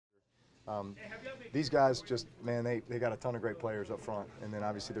These guys just, man, they got a ton of great players up front, and then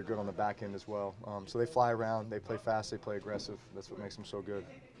obviously they're good on the back end as well. So they fly around, they play fast, they play aggressive. That's what makes them so good.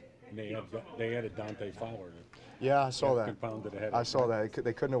 And they added Dante Fowler. Yeah, I saw that. Compounded ahead. I saw that.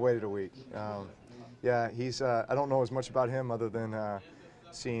 They couldn't have waited a week. Yeah, he's. I don't know as much about him other than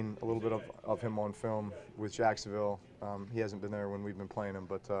seeing a little bit of him on film with Jacksonville. He hasn't been there when we've been playing him,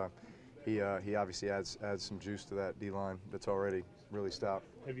 but he obviously adds some juice to that D-line that's already really stout.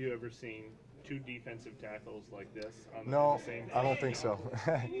 Have you ever seen two defensive tackles like this on No, the same team? I don't think so.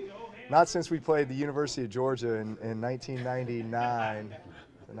 Not since we played the University of Georgia in 1999,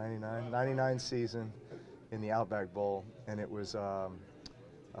 the 99 season in the Outback Bowl, and it was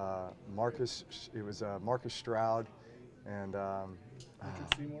Marcus Stroud and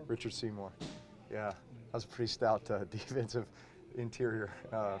Richard Seymour. Yeah, that was a pretty stout defensive interior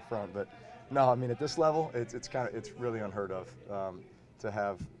front, but no, I mean at this level, it's really unheard of to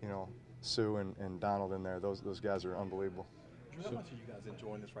have Sue and Donald in there. Those guys are unbelievable. Drew, how much are you guys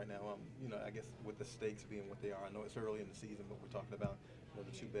enjoying this right now? I guess with the stakes being what they are, I know it's early in the season, but we're talking about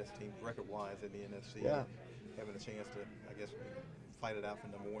the two best teams record-wise in the NFC. Yeah. Having a chance to, I guess, fight it out for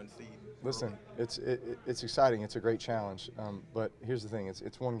number one seed. Listen, it's exciting. It's a great challenge. But here's the thing: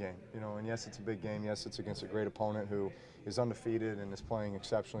 it's one game, and yes, it's a big game. Yes, it's against a great opponent who is undefeated and is playing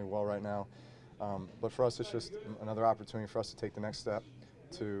exceptionally well right now. But for us, it's just another opportunity for us to take the next step,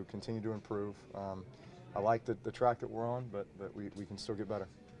 to continue to improve. I like the track that we're on, but we can still get better.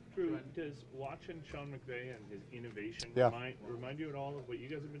 Drew, does watching Sean McVay and his innovation remind you at all of what you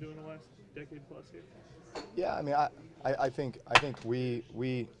guys have been doing the last decade plus here? Yeah, I mean, I think we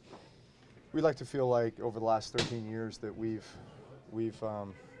like to feel like over the last 13 years that we've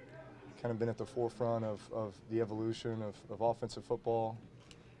kind of been at the forefront of the evolution of offensive football.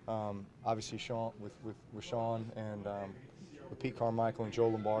 Obviously, Sean with Sean and with Pete Carmichael and Joe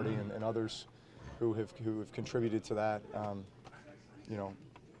Lombardi and others who have contributed to that.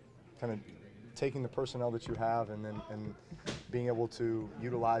 Kind of taking the personnel that you have and being able to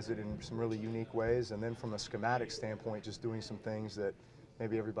utilize it in some really unique ways, and then from a schematic standpoint, just doing some things that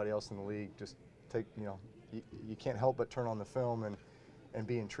maybe everybody else in the league just you can't help but turn on the film and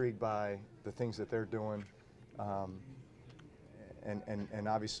be intrigued by the things that they're doing. And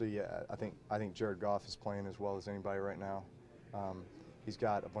obviously, I think Jared Goff is playing as well as anybody right now. He's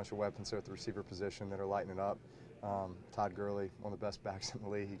got a bunch of weapons there at the receiver position that are lighting it up. Todd Gurley, one of the best backs in the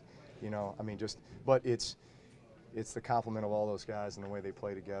league. I mean, but it's the complement of all those guys and the way they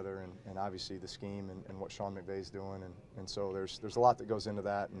play together, and obviously the scheme and what Sean McVay's doing, and so there's a lot that goes into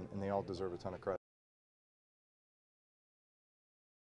that, and they all deserve a ton of credit.